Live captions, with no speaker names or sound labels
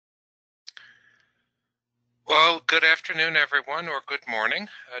Well, good afternoon, everyone, or good morning,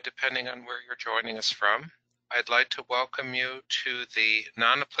 depending on where you're joining us from. I'd like to welcome you to the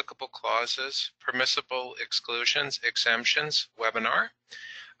Non-Applicable Clauses, Permissible Exclusions, Exemptions webinar,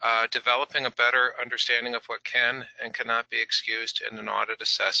 Developing a Better Understanding of What Can and Cannot Be Excused in an Audit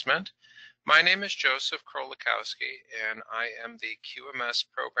Assessment. My name is Joseph Krolikowski, and I am the QMS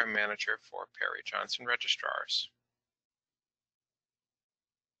Program Manager for Perry Johnson Registrars.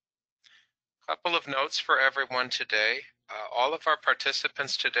 Couple of notes for everyone today. All of our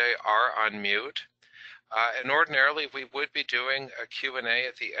participants today are on mute. And ordinarily we would be doing a Q&A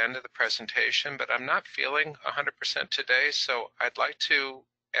at the end of the presentation, but I'm not feeling 100% today, so I'd like to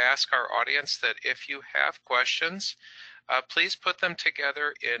ask our audience that if you have questions, please put them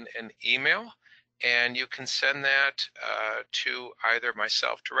together in an email, and you can send that to either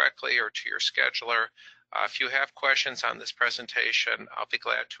myself directly or to your scheduler. If you have questions on this presentation, I'll be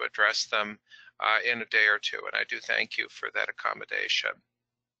glad to address them in a day or two, and I do thank you for that accommodation.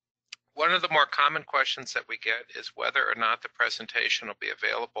 One of the more common questions that we get is whether or not the presentation will be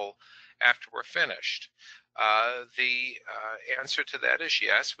available after we're finished. The answer to that is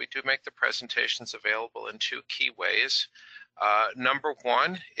yes. We do make the presentations available in two key ways. Number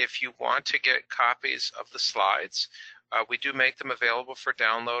one, if you want to get copies of the slides, we do make them available for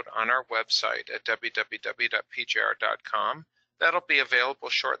download on our website at www.pgr.com. That'll be available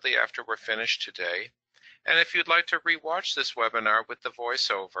shortly after we're finished today. And if you'd like to rewatch this webinar with the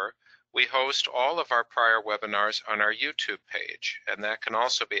voiceover, we host all of our prior webinars on our YouTube page, and that can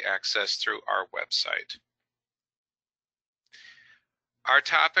also be accessed through our website. Our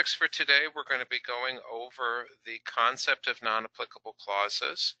topics for today, we're going to be going over the concept of non-applicable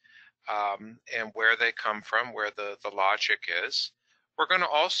clauses and where they come from, where the logic is. We're going to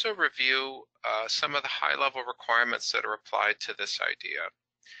also review some of the high-level requirements that are applied to this idea.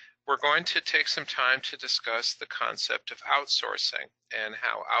 We're going to take some time to discuss the concept of outsourcing and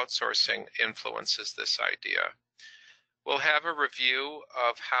how outsourcing influences this idea. We'll have a review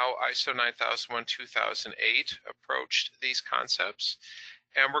of how ISO 9001-2008 approached these concepts,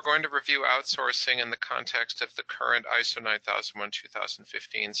 and we're going to review outsourcing in the context of the current ISO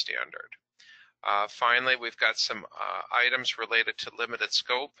 9001-2015 standard. Finally, we've got some items related to limited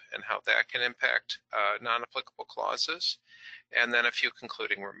scope and how that can impact non-applicable clauses, and then a few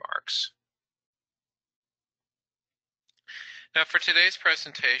concluding remarks. Now, for today's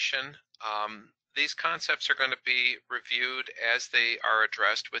presentation, these concepts are going to be reviewed as they are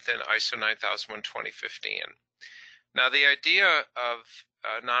addressed within ISO 9001-2015. Now, the idea of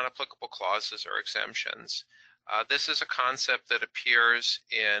non-applicable clauses or exemptions, this is a concept that appears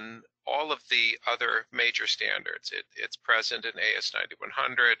in all of the other major standards. It's present in AS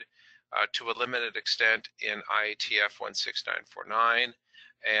 9100, to a limited extent in IATF 16949,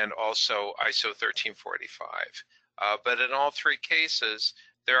 and also ISO 1345. But in all three cases,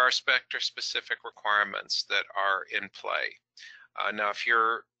 there are sector-specific requirements that are in play. Now, if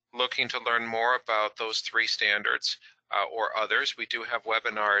you're looking to learn more about those three standards or others, we do have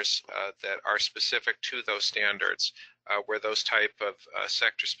webinars that are specific to those standards where those type of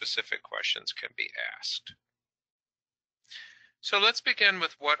sector-specific questions can be asked. So let's begin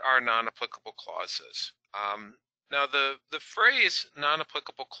with what are non-applicable clauses. Now, the phrase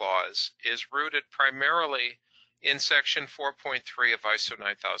non-applicable clause is rooted primarily in section 4.3 of ISO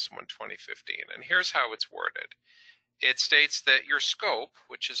 9001-2015, and here's how it's worded. It states that your scope,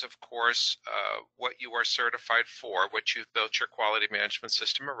 which is of course what you are certified for, what you've built your quality management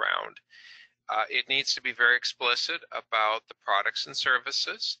system around, it needs to be very explicit about the products and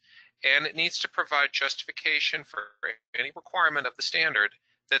services, and it needs to provide justification for any requirement of the standard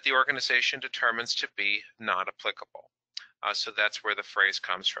that the organization determines to be not applicable. So that's where the phrase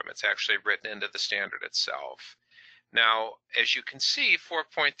comes from. It's actually written into the standard itself. Now, as you can see,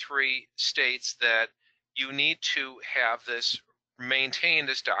 4.3 states that you need to have this maintained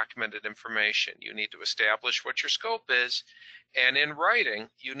as documented information. You need to establish what your scope is, and in writing,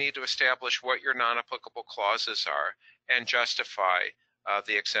 you need to establish what your non-applicable clauses are and justify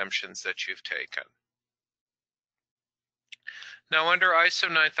the exemptions that you've taken. Now, under ISO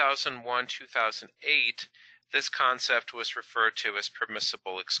 9001-2008, this concept was referred to as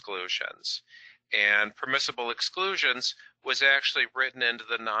permissible exclusions. And permissible exclusions was actually written into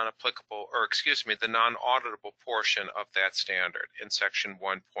the non-applicable, or excuse me, the non-auditable portion of that standard in section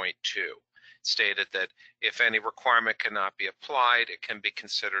 1.2. Stated that if any requirement cannot be applied, it can be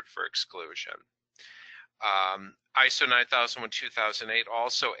considered for exclusion. ISO 9001-2008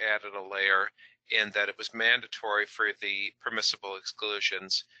 also added a layer in that it was mandatory for the permissible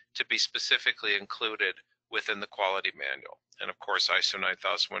exclusions to be specifically included within the quality manual. And of course, ISO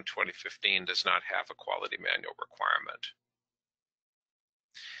 9001:2015 does not have a quality manual requirement.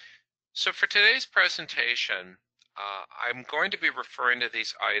 So for today's presentation, I'm going to be referring to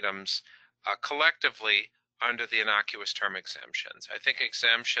these items collectively under the innocuous term exemptions. I think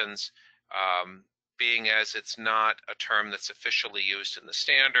exemptions, being as it's not a term that's officially used in the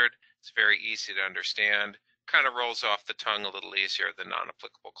standard, it's very easy to understand, kind of rolls off the tongue a little easier than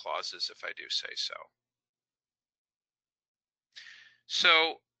non-applicable clauses, if I do say so.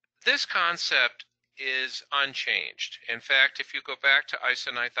 So this concept is unchanged. In fact, if you go back to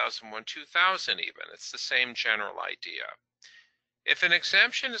ISO 9001:2000 even, it's the same general idea. If an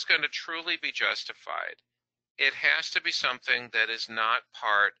exemption is going to truly be justified, it has to be something that is not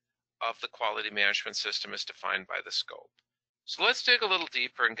part of the quality management system as defined by the scope. So let's dig a little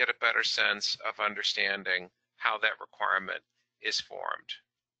deeper and get a better sense of understanding how that requirement is formed.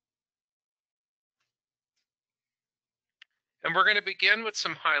 And we're going to begin with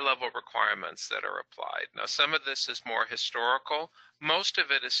some high-level requirements that are applied. Now, some of this is more historical. Most of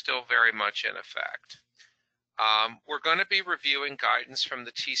it is still very much in effect. We're going to be reviewing guidance from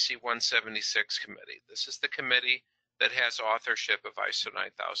the TC 176 committee. This is the committee that has authorship of ISO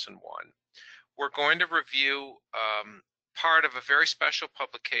 9001. We're going to review part of a very special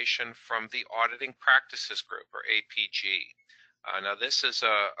publication from the Auditing Practices Group, or APG. Now this is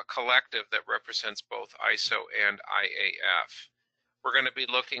a collective that represents both ISO and IAF. We're going to be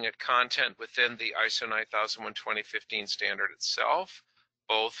looking at content within the ISO 9001:2015 standard itself,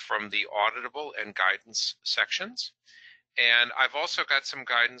 both from the auditable and guidance sections. And I've also got some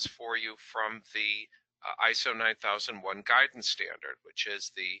guidance for you from the ISO 9001 guidance standard, which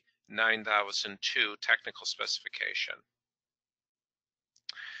is the 9002 technical specification.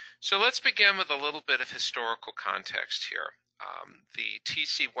 So let's begin with a little bit of historical context here. The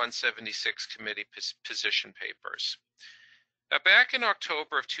TC 176 committee position papers. Now back in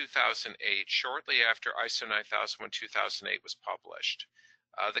October of 2008, shortly after ISO 9001:2008 was published,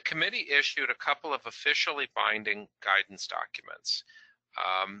 the committee issued a couple of officially binding guidance documents.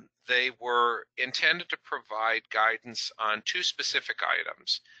 They were intended to provide guidance on two specific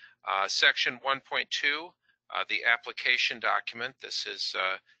items. Section 1.2, the application document, this is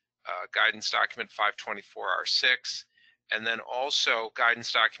guidance document 524R6, and then also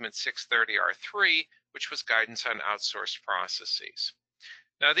guidance document 630R3, which was guidance on outsourced processes.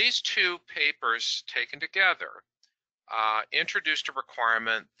 Now these two papers taken together introduced a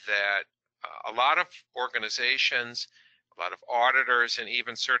requirement that a lot of organizations, a lot of auditors, and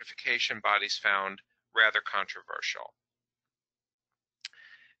even certification bodies found rather controversial.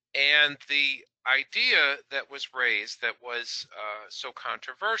 And the idea that was raised that was so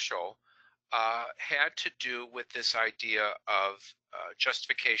controversial had to do with this idea of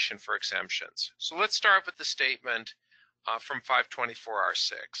justification for exemptions. So let's start with the statement from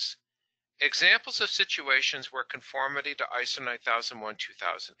 524R6. Examples of situations where conformity to ISO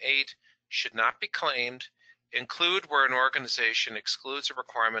 9001:2008 should not be claimed include where an organization excludes a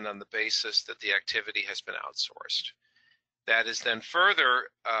requirement on the basis that the activity has been outsourced. That is then further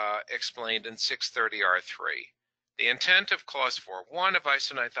explained in 630R3. The intent of Clause 4.1 of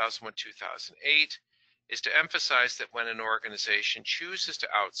ISO 9001:2008 is to emphasize that when an organization chooses to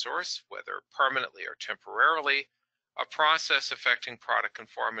outsource, whether permanently or temporarily, a process affecting product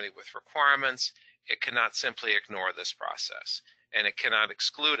conformity with requirements, it cannot simply ignore this process, and it cannot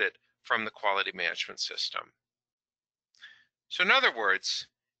exclude it from the quality management system. So in other words,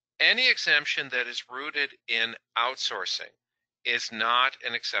 any exemption that is rooted in outsourcing is not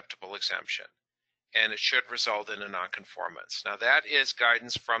an acceptable exemption, and it should result in a nonconformance. Now that is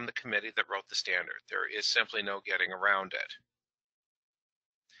guidance from the committee that wrote the standard. There is simply no getting around it.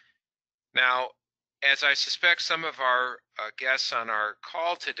 Now, as I suspect some of our guests on our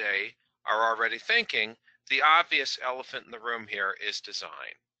call today are already thinking, the obvious elephant in the room here is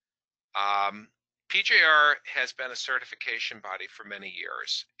design. PJR has been a certification body for many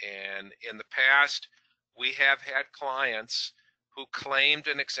years, and in the past we have had clients who claimed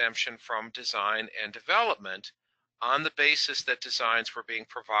an exemption from design and development on the basis that designs were being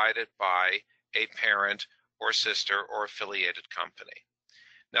provided by a parent or sister or affiliated company.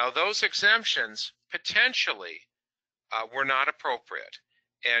 Now those exemptions potentially were not appropriate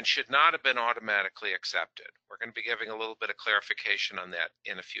and should not have been automatically accepted. We're going to be giving a little bit of clarification on that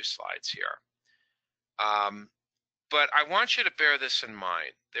in a few slides here. But I want you to bear this in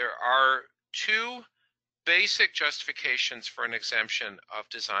mind. There are two basic justifications for an exemption of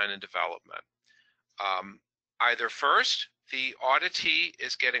design and development. Either first, the auditee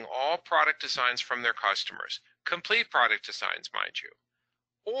is getting all product designs from their customers, complete product designs, mind you,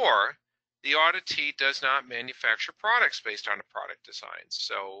 or the auditee does not manufacture products based on a product design.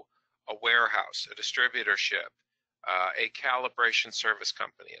 So a warehouse, a distributorship, a calibration service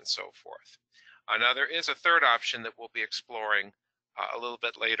company, and so forth. Now there is a third option that we'll be exploring a little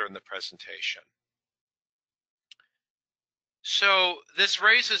bit later in the presentation. So this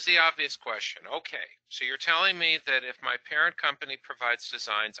raises the obvious question. Okay, so you're telling me that if my parent company provides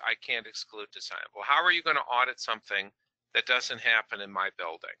designs, I can't exclude design. Well, how are you going to audit something that doesn't happen in my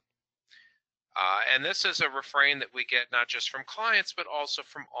building? And this is a refrain that we get not just from clients, but also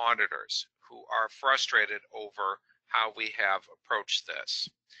from auditors who are frustrated over how we have approached this.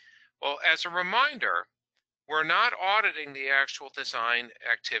 Well, as a reminder, we're not auditing the actual design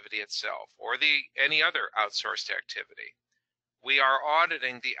activity itself or any other outsourced activity. We are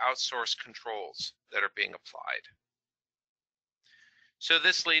auditing the outsourced controls that are being applied. So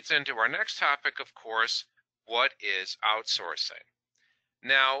this leads into our next topic, of course, what is outsourcing?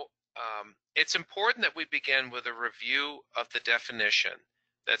 Now, it's important that we begin with a review of the definition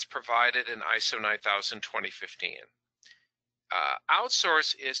that's provided in ISO 9000:2015.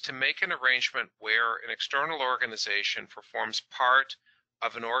 Outsource is to make an arrangement where an external organization performs part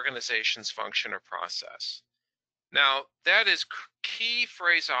of an organization's function or process. Now, that is key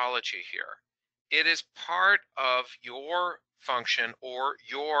phraseology here. It is part of your function or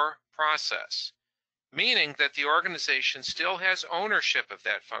your process, meaning that the organization still has ownership of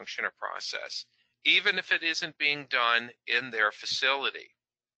that function or process, even if it isn't being done in their facility.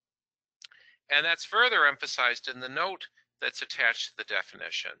 And that's further emphasized in the note that's attached to the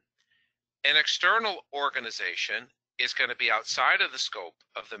definition. An external organization is going to be outside of the scope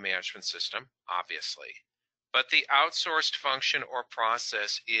of the management system, obviously, but the outsourced function or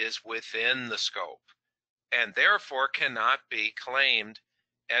process is within the scope and therefore cannot be claimed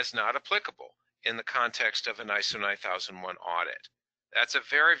as not applicable in the context of an ISO 9001 audit. That's a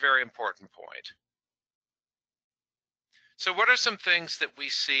very, very important point. So what are some things that we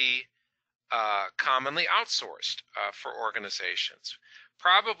see commonly outsourced for organizations?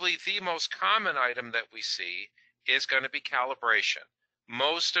 Probably the most common item that we see is going to be calibration.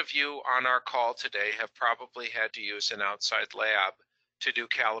 Most of you on our call today have probably had to use an outside lab to do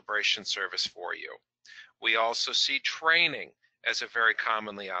calibration service for you. We also see training as a very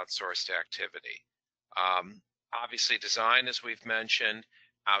commonly outsourced activity. Obviously design, as we've mentioned,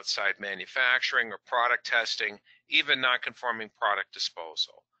 outside manufacturing or product testing, even non-conforming product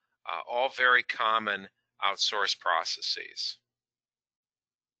disposal. All very common outsourced processes.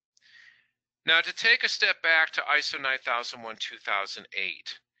 Now, to take a step back to ISO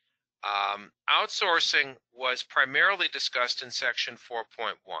 9001:2008, outsourcing was primarily discussed in section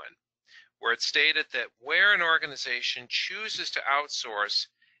 4.1, where it stated that where an organization chooses to outsource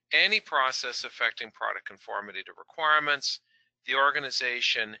any process affecting product conformity to requirements, the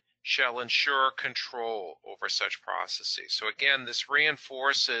organization shall ensure control over such processes. So again, this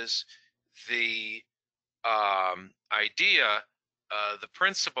reinforces the idea, the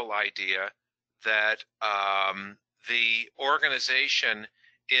principal idea, that the organization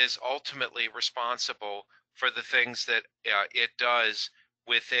is ultimately responsible for the things that it does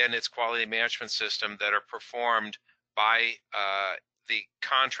within its quality management system that are performed by the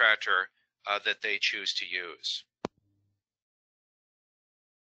contractor that they choose to use.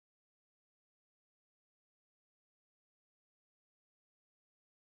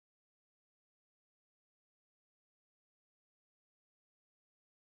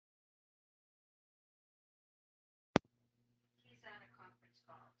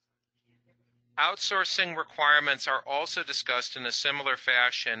 Outsourcing requirements are also discussed in a similar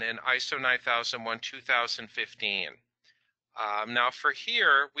fashion in ISO 9001:2015. Now for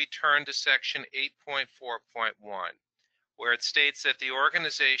here, we turn to section 8.4.1, where it states that the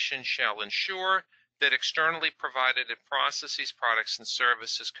organization shall ensure that externally provided processes, products, and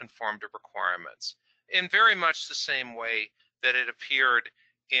services conform to requirements, in very much the same way that it appeared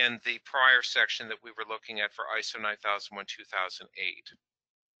in the prior section that we were looking at for ISO 9001:2008.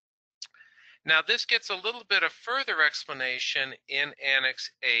 Now this gets a little bit of further explanation in Annex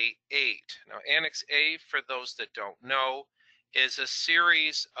A8. Now Annex A, for those that don't know, is a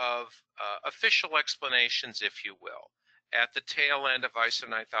series of official explanations, if you will, at the tail end of ISO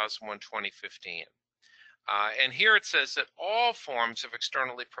 9001:2015. And here it says that all forms of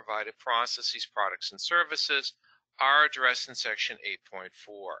externally provided processes, products, and services are addressed in section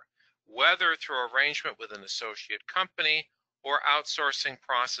 8.4, whether through arrangement with an associate company or outsourcing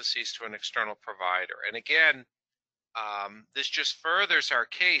processes to an external provider. And again, this just furthers our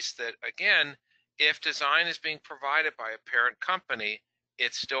case that, again, if design is being provided by a parent company,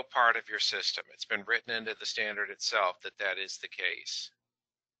 it's still part of your system. It's been written into the standard itself that that is the case.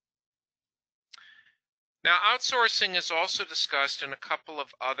 Now, outsourcing is also discussed in a couple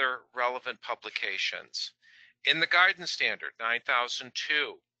of other relevant publications. In the Guidance Standard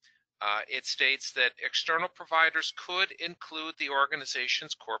 9002, it states that external providers could include the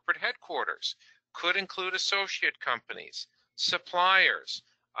organization's corporate headquarters, could include associate companies, suppliers,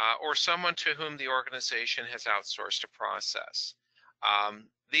 or someone to whom the organization has outsourced a process.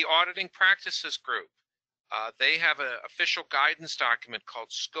 The Auditing Practices Group, they have an official guidance document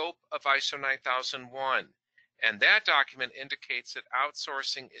called Scope of ISO 9001. And that document indicates that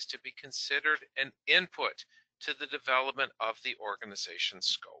outsourcing is to be considered an input to the development of the organization's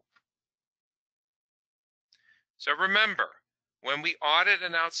scope. So remember, when we audit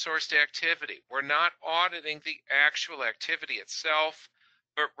an outsourced activity, we're not auditing the actual activity itself,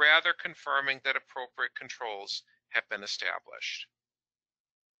 but rather confirming that appropriate controls have been established.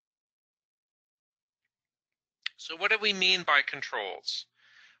 So what do we mean by controls?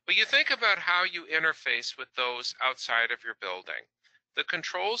 Well, you think about how you interface with those outside of your building. The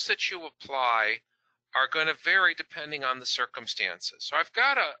controls that you apply are going to vary depending on the circumstances. So I've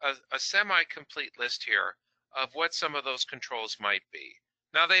got a semi-complete list here of what some of those controls might be.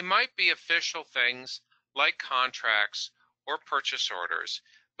 Now, they might be official things like contracts or purchase orders,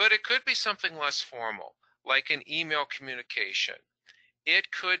 but it could be something less formal, like an email communication.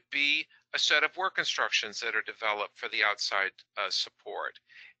 It could be a set of work instructions that are developed for the outside support.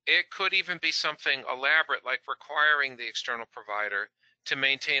 It could even be something elaborate like requiring the external provider to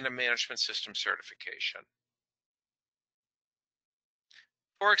maintain a management system certification.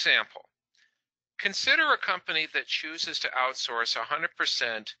 For example, consider a company that chooses to outsource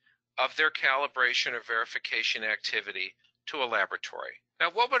 100% of their calibration or verification activity to a laboratory. Now,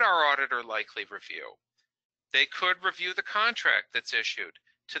 what would our auditor likely review? They could review the contract that's issued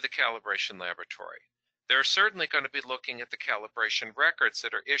to the calibration laboratory. They're certainly going to be looking at the calibration records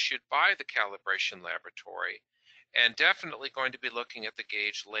that are issued by the calibration laboratory, and definitely going to be looking at the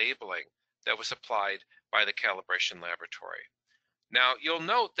gauge labeling that was applied by the calibration laboratory. Now, you'll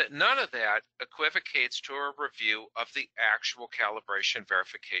note that none of that equivocates to a review of the actual calibration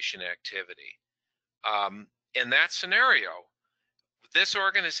verification activity. In that scenario, this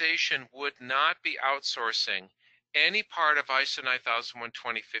organization would not be outsourcing any part of ISO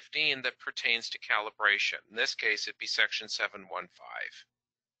 9001:2015 that pertains to calibration. In this case, it'd be section 715.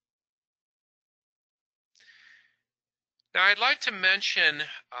 Now, I'd like to mention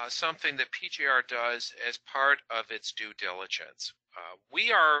something that PJR does as part of its due diligence.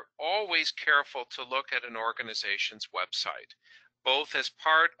 We are always careful to look at an organization's website, both as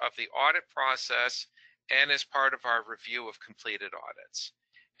part of the audit process and as part of our review of completed audits.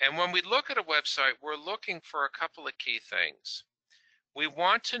 And when we look at a website, we're looking for a couple of key things. We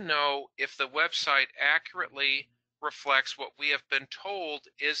want to know if the website accurately reflects what we have been told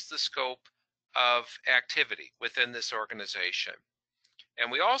is the scope of activity within this organization.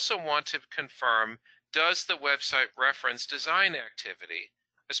 And we also want to confirm, does the website reference design activity,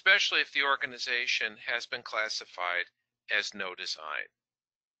 especially if the organization has been classified as no design.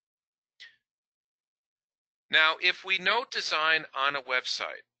 Now, if we note design on a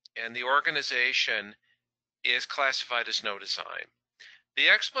website and the organization is classified as no design, the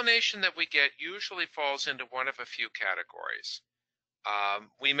explanation that we get usually falls into one of a few categories.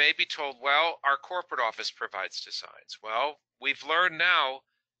 We may be told, well, our corporate office provides designs. Well, we've learned now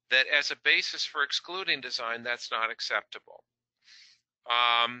that as a basis for excluding design, that's not acceptable.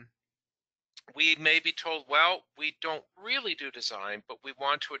 We may be told, well, we don't really do design, but we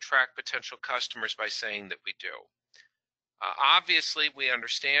want to attract potential customers by saying that we do. Obviously, we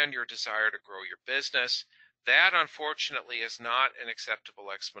understand your desire to grow your business. That, unfortunately, is not an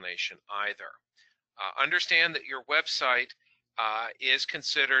acceptable explanation either. Understand that your website is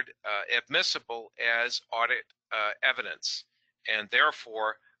considered admissible as audit evidence, and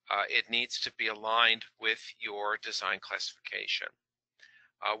therefore it needs to be aligned with your design classification.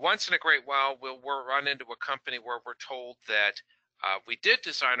 Once in a great while, we'll run into a company where we're told that we did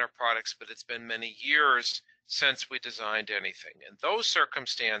design our products, but it's been many years since we designed anything. In those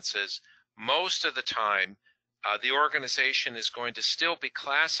circumstances, most of the time, the organization is going to still be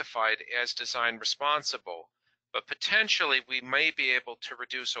classified as design responsible, but potentially we may be able to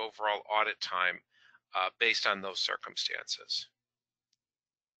reduce overall audit time based on those circumstances.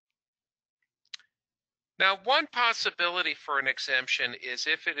 Now, one possibility for an exemption is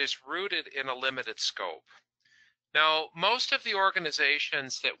if it is rooted in a limited scope. Now, most of the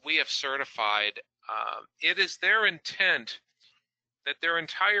organizations that we have certified, it is their intent that their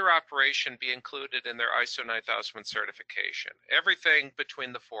entire operation be included in their ISO 9001 certification, everything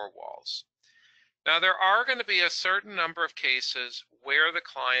between the four walls. Now, there are going to be a certain number of cases where the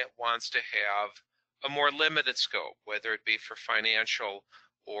client wants to have a more limited scope, whether it be for financial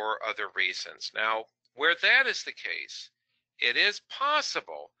or other reasons. Now, where that is the case, it is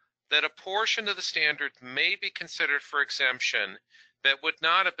possible that a portion of the standard may be considered for exemption that would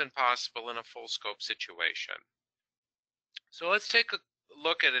not have been possible in a full scope situation. So let's take a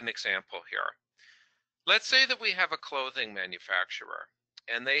look at an example here. Let's say that we have a clothing manufacturer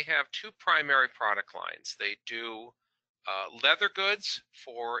and they have two primary product lines. They do leather goods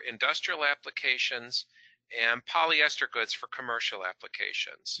for industrial applications and polyester goods for commercial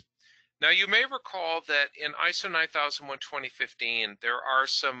applications. Now, you may recall that in ISO 9001:2015, there are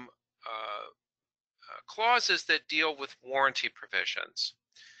some clauses that deal with warranty provisions.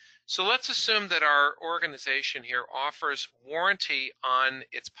 So let's assume that our organization here offers warranty on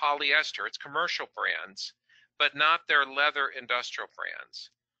its polyester, its commercial brands, but not their leather industrial brands.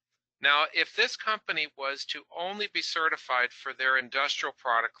 Now, if this company was to only be certified for their industrial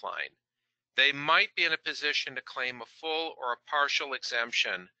product line, they might be in a position to claim a full or a partial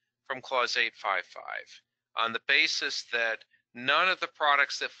exemption from Clause 855 on the basis that none of the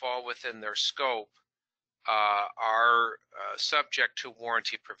products that fall within their scope are subject to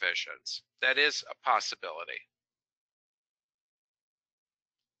warranty provisions. That is a possibility.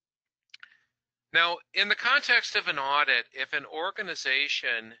 Now, in the context of an audit, if an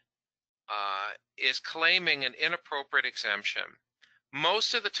organization is claiming an inappropriate exemption,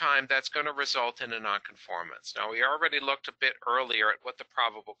 most of the time that's going to result in a nonconformance. Now, we already looked a bit earlier at what the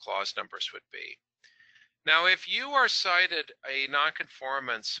probable clause numbers would be. Now, if you are cited a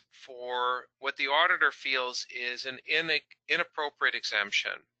nonconformance for what the auditor feels is an inappropriate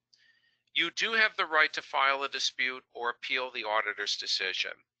exemption, you do have the right to file a dispute or appeal the auditor's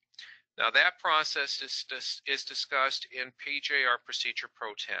decision. Now, that process is discussed in PJR Procedure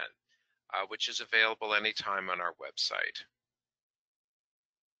Pro 10, which is available anytime on our website.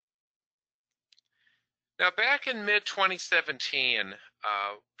 Now, back in mid-2017,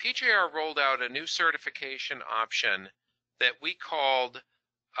 PJR rolled out a new certification option that we called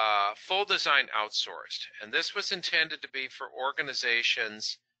Full Design Outsourced. And this was intended to be for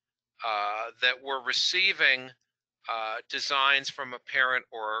organizations that were receiving designs from a parent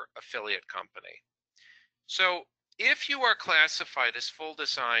or affiliate company. So if you are classified as full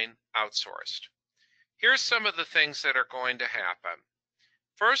design outsourced, here's some of the things that are going to happen.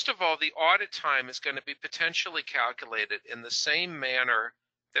 First of all, the audit time is going to be potentially calculated in the same manner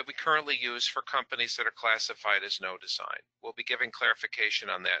that we currently use for companies that are classified as no design. We'll be giving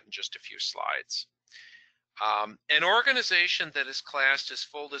clarification on that in just a few slides. An organization that is classed as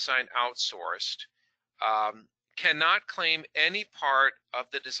full design outsourced cannot claim any part of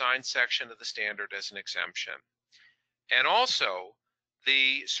the design section of the standard as an exemption. And also,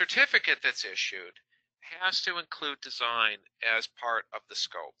 the certificate that's issued has to include design as part of the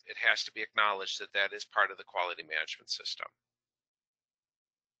scope. It has to be acknowledged that that is part of the quality management system.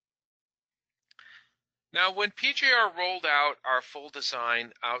 Now, when PJR rolled out our full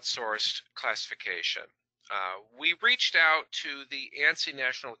design outsourced classification, we reached out to the ANSI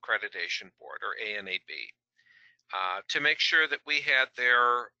National Accreditation Board, or ANAB, to make sure that we had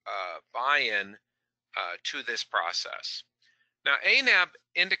their buy-in to this process. Now, ANAB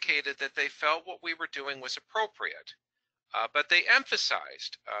indicated that they felt what we were doing was appropriate, but they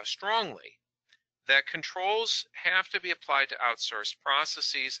emphasized strongly that controls have to be applied to outsourced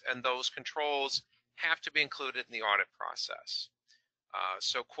processes, and those controls have to be included in the audit process.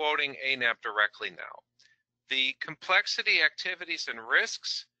 So quoting ANAB directly now, the complexity, activities, and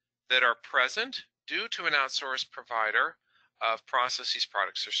risks that are present due to an outsourced provider of processes,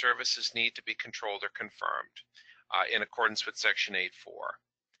 products, or services need to be controlled or confirmed in accordance with Section 8.4.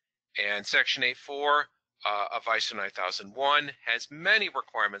 And Section 8.4 of ISO 9001 has many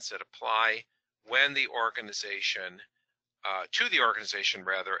requirements that apply when the organization, to the organization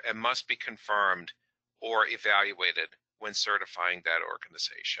rather, and must be confirmed or evaluated when certifying that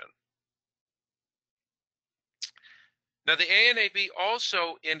organization. Now, the ANAB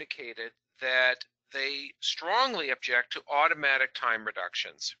also indicated that they strongly object to automatic time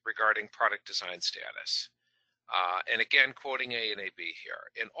reductions regarding product design status. And again, quoting ANAB here,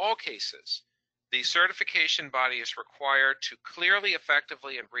 in all cases, the certification body is required to clearly,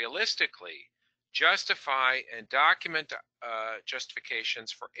 effectively, and realistically justify and document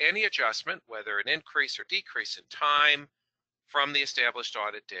justifications for any adjustment, whether an increase or decrease in time, from the established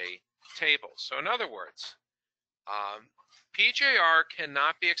audit day table. So in other words, PJR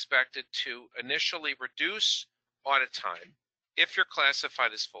cannot be expected to initially reduce audit time if you're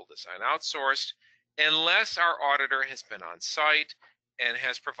classified as full design outsourced, unless our auditor has been on site and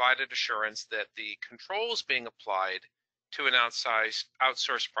has provided assurance that the controls being applied to an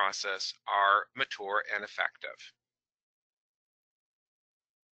outsourced process are mature and effective.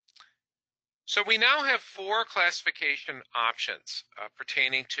 So we now have 4 classification options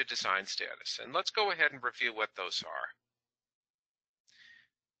pertaining to design status, and let's go ahead and review what those are.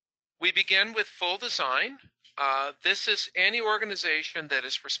 We begin with full design. This is any organization that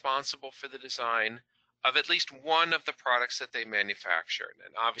is responsible for the design of at least one of the products that they manufacture.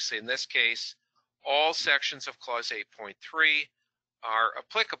 And obviously in this case, all sections of Clause 8.3 are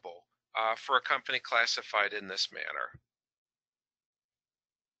applicable for a company classified in this manner.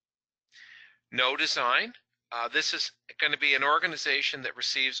 No design. This is going to be an organization that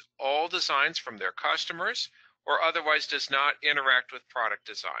receives all designs from their customers or otherwise does not interact with product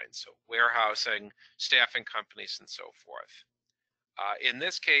design, so warehousing, staffing companies, and so forth. In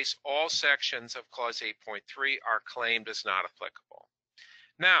this case, all sections of Clause 8.3 are claimed as not applicable.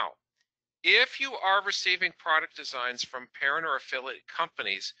 Now, if you are receiving product designs from parent or affiliate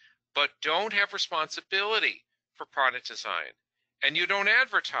companies but don't have responsibility for product design, and you don't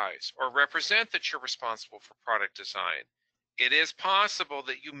advertise or represent that you're responsible for product design, it is possible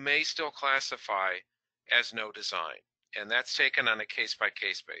that you may still classify as no design, and that's taken on a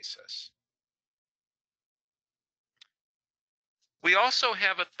case-by-case basis. We also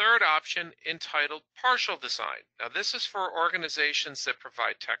have a third option entitled partial design. Now this is for organizations that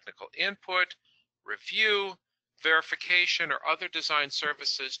provide technical input, review, verification, or other design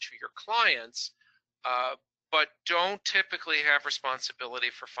services to your clients, but don't typically have responsibility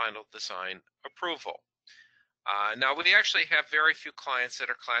for final design approval. Now we actually have very few clients that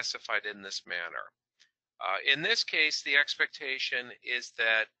are classified in this manner. In this case, the expectation is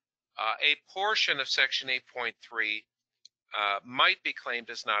that a portion of Section 8.3 might be claimed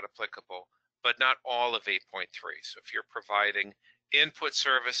as not applicable, but not all of 8.3. So if you're providing input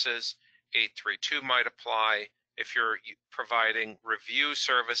services, 8.3.2 might apply. If you're providing review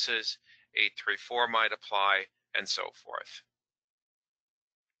services, 8.3.4 might apply, and so forth.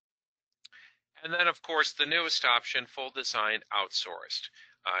 And then, of course, the newest option, full design outsourced.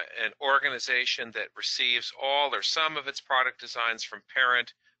 An organization that receives all or some of its product designs from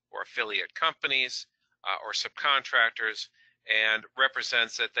parent or affiliate companies or subcontractors and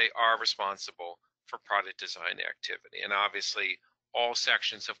represents that they are responsible for product design activity. And obviously, all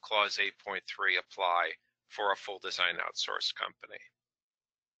sections of Clause 8.3 apply for a full design outsourced company.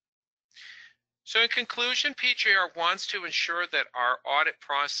 So in conclusion, PJR wants to ensure that our audit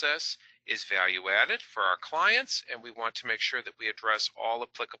process is value added for our clients, and we want to make sure that we address all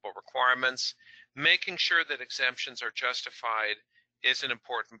applicable requirements. Making sure that exemptions are justified is an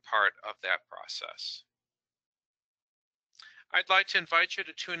important part of that process. I'd like to invite you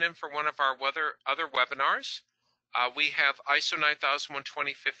to tune in for one of our other webinars. We have ISO 9001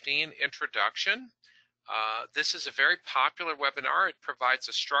 2015 Introduction. This is a very popular webinar. It provides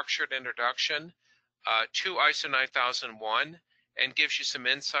a structured introduction to ISO 9001 and gives you some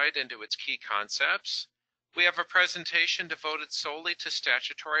insight into its key concepts. We have a presentation devoted solely to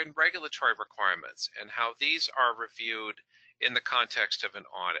statutory and regulatory requirements and how these are reviewed in the context of an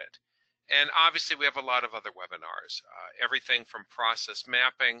audit. And obviously we have a lot of other webinars, everything from process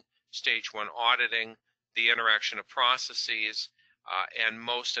mapping, stage 1 auditing, the interaction of processes, and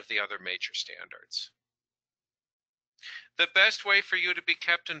most of the other major standards. The best way for you to be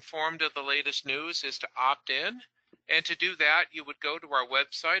kept informed of the latest news is to opt in. And to do that, you would go to our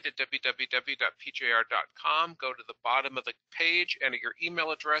website at www.pjr.com, go to the bottom of the page, enter your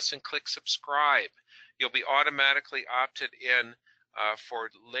email address, and click subscribe. You'll be automatically opted in for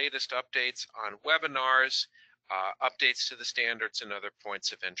latest updates on webinars, updates to the standards, and other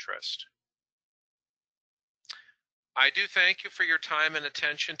points of interest. I do thank you for your time and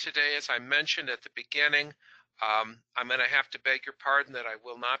attention today. As I mentioned at the beginning, I'm going to have to beg your pardon that I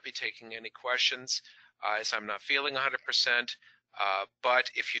will not be taking any questions as I'm not feeling 100%. But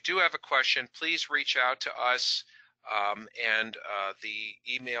if you do have a question, please reach out to us and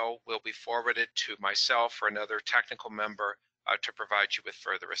the email will be forwarded to myself or another technical member to provide you with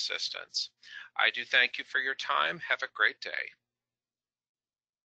further assistance. I do thank you for your time. Have a great day.